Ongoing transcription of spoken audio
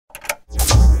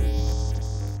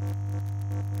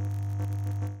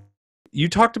you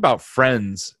talked about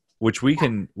friends, which we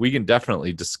can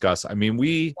definitely discuss. I mean,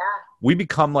 we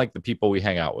become like the people we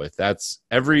hang out with. That's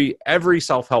every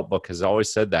self-help book has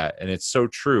always said that, and it's so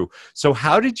true. So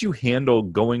how did you handle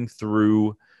going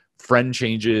through friend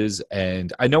changes?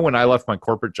 And I know when I left my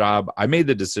corporate job, I made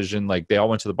the decision, like they all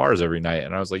went to the bars every night,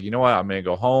 and I was like, you know what, I'm gonna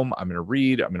go home, I'm gonna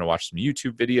read, I'm gonna watch some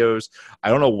YouTube videos. I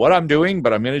don't know what I'm doing,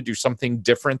 but I'm gonna do something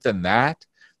different than that.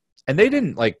 And they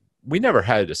didn't, like, we never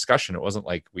had a discussion. It wasn't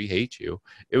like we hate you.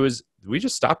 It was, we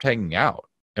just stopped hanging out.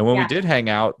 And when we Yeah. did hang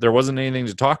out, there wasn't anything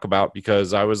to talk about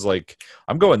because I was like,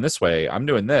 I'm going this way, I'm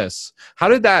doing this. How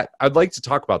did that, I'd like to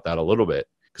talk about that a little bit,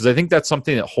 because I think that's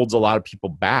something that holds a lot of people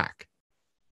back.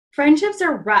 Friendships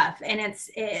are rough, and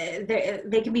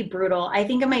they can be brutal. I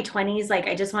think in my 20s, like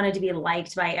I just wanted to be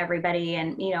liked by everybody,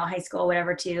 and high school,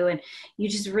 whatever too. And you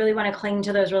just really want to cling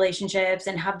to those relationships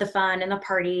and have the fun and the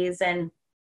parties, and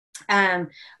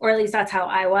or at least that's how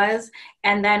I was.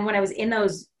 And then when I was in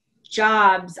those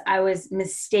jobs, I was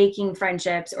mistaking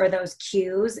friendships or those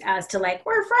cues as to like,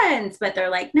 we're friends, but they're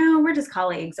like, no, we're just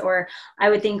colleagues. Or I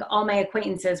would think all my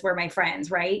acquaintances were my friends,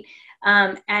 right?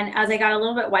 And as I got a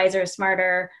little bit wiser,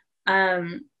 smarter,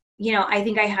 I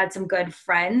think I had some good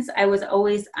friends.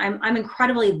 I'm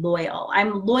incredibly loyal.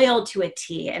 I'm loyal to a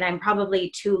T, and I'm probably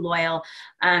too loyal.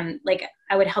 Like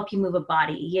I would help you move a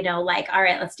body, like, all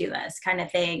right, let's do this kind of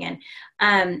thing.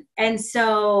 And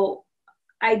so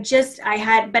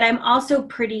but I'm also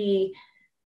pretty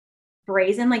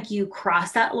brazen. Like you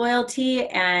cross that loyalty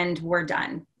and we're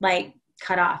done, like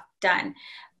cut off, done.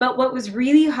 But what was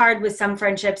really hard with some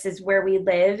friendships is where we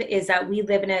live is that we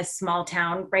live in a small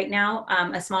town right now,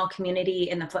 a small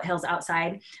community in the foothills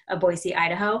outside of Boise,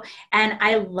 Idaho. And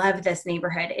I love this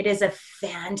neighborhood. It is a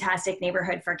fantastic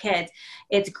neighborhood for kids.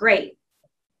 It's great.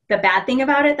 The bad thing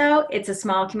about it, though, it's a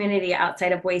small community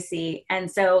outside of Boise.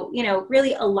 And so,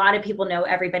 really a lot of people know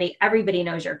everybody. Everybody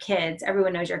knows your kids.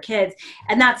 Everyone knows your kids.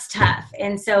 And that's tough.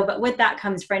 And so, but with that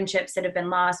comes friendships that have been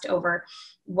lost over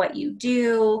what you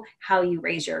do, how you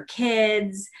raise your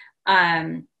kids.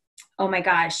 Oh my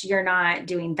gosh, you're not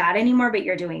doing that anymore, but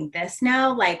you're doing this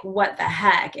now. Like, what the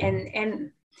heck?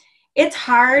 And it's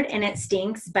hard and it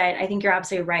stinks, but I think you're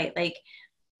absolutely right. Like,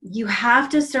 you have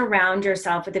to surround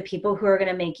yourself with the people who are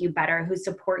going to make you better, who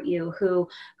support you, who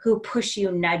push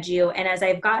you, nudge you. And as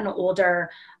I've gotten older,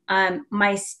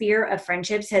 my sphere of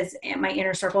friendships my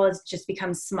inner circle has just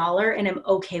become smaller, and I'm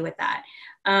okay with that.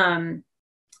 I'm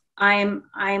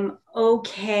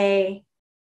okay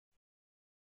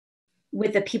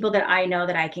with the people that I know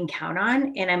that I can count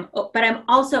on. But I'm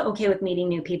also okay with meeting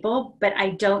new people, but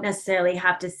I don't necessarily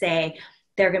have to say,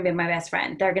 they're going to be my best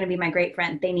friend, they're going to be my great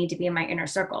friend, they need to be in my inner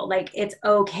circle. Like, it's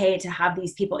okay to have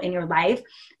these people in your life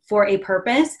for a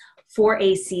purpose, for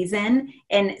a season.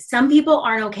 And some people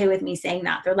aren't okay with me saying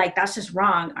that. They're like, that's just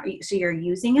wrong. So you're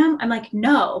using them? I'm like,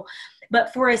 no.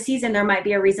 But for a season, there might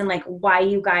be a reason, like why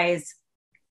you guys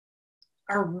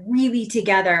are really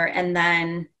together, and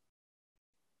then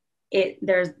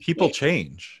People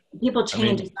change. people I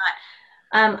change. mean, It's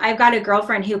not. I've got a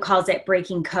girlfriend who calls it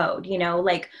breaking code,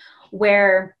 like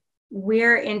where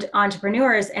we're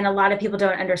entrepreneurs, and a lot of people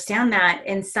don't understand that.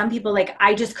 And some people, like,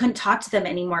 I just couldn't talk to them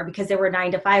anymore because they were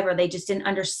 9 to 5, or they just didn't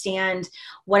understand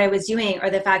what I was doing, or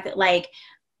the fact that, like,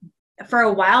 for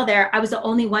a while there, I was the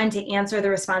only one to answer the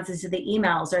responses to the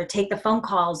emails or take the phone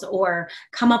calls or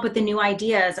come up with the new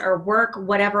ideas or work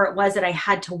whatever it was that I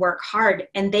had to work hard,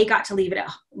 and they got to leave it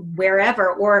at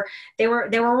wherever, or they were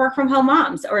work from home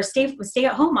moms or stay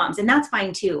at home moms. And that's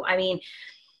fine too. I mean,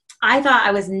 I thought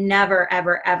I was never,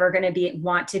 ever, ever going to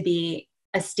want to be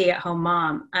a stay at home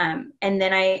mom. And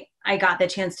then I got the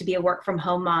chance to be a work from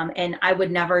home mom, and I would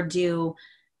never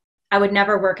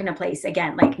work in a place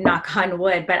again, like knock on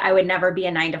wood, but I would never be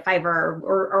a 9 to 5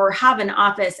 or have an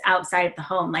office outside of the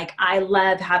home. Like, I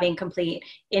love having complete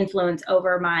influence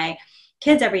over my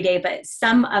kids every day, but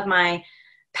some of my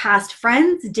past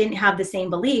friends didn't have the same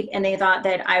belief, and they thought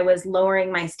that I was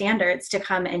lowering my standards to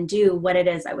come and do what it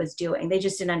is I was doing. They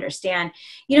just didn't understand.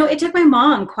 It took my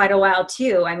mom quite a while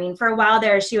too. I mean, for a while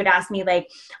there, she would ask me, like,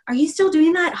 are you still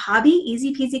doing that hobby,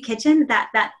 Eazy Peazy Kitchen,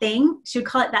 that thing? She would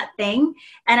call it that thing.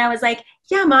 And I was like,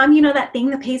 yeah, Mom, that thing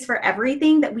that pays for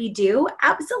everything that we do?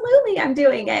 Absolutely, I'm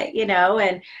doing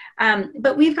it,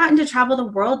 but we've gotten to travel the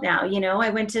world now.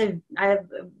 I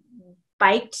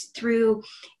biked through,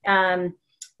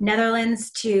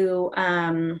 Netherlands to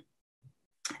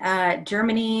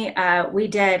Germany. We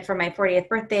did, for my 40th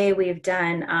birthday, we've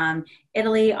done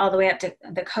Italy all the way up to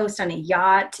the coast on a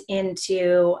yacht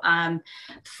into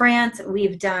France.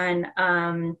 We've done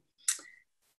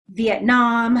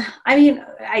Vietnam. I mean,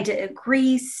 I did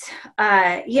Greece.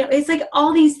 It's like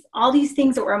all these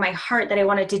things that were in my heart that I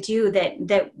wanted to do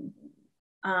that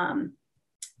um,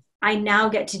 I now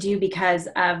get to do because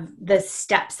of the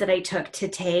steps that I took to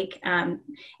take.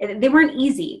 They weren't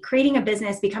easy. Creating a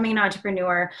business, becoming an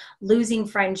entrepreneur, losing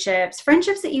friendships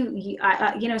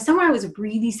that someone I was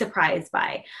really surprised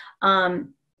by.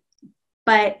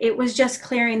 But it was just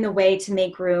clearing the way to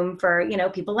make room for,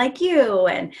 people like you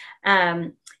and,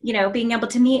 being able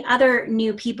to meet other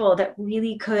new people that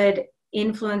really could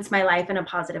influence my life in a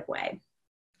positive way.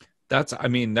 That's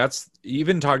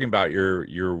even talking about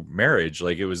your marriage.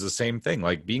 Like, it was the same thing,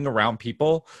 like being around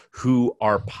people who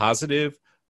are positive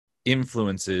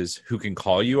influences, who can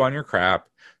call you on your crap,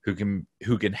 who can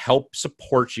help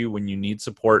support you when you need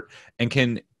support, and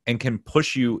can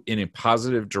push you in a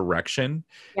positive direction.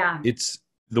 Yeah. It's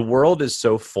The world is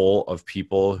so full of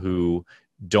people who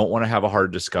don't want to have a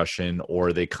hard discussion,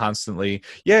 or they constantly,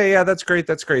 yeah, that's great,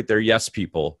 they're yes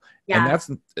people. And Yeah.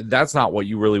 that's not what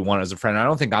you really want as a friend. I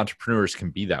don't think entrepreneurs can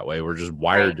be that way. We're just Right.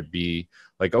 wired to be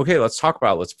like, okay, let's talk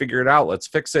about it, let's figure it out, let's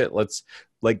fix it, let's,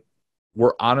 like,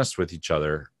 we're honest with each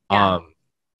other. Yeah.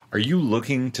 Are you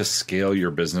looking to scale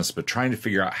your business but trying to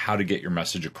figure out how to get your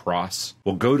message across?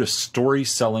 Well, go to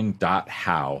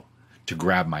storyselling.how to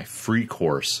grab my free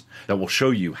course that will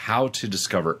show you how to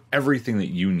discover everything that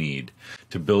you need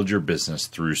to build your business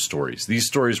through stories. These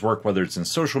stories work whether it's in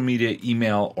social media,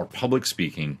 email, or public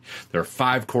speaking. There are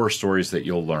 5 core stories that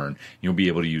you'll learn. You'll be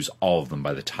able to use all of them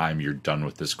by the time you're done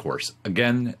with this course.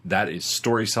 Again, that is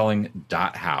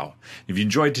storyselling.how. If you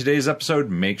enjoyed today's episode,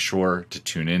 make sure to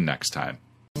tune in next time.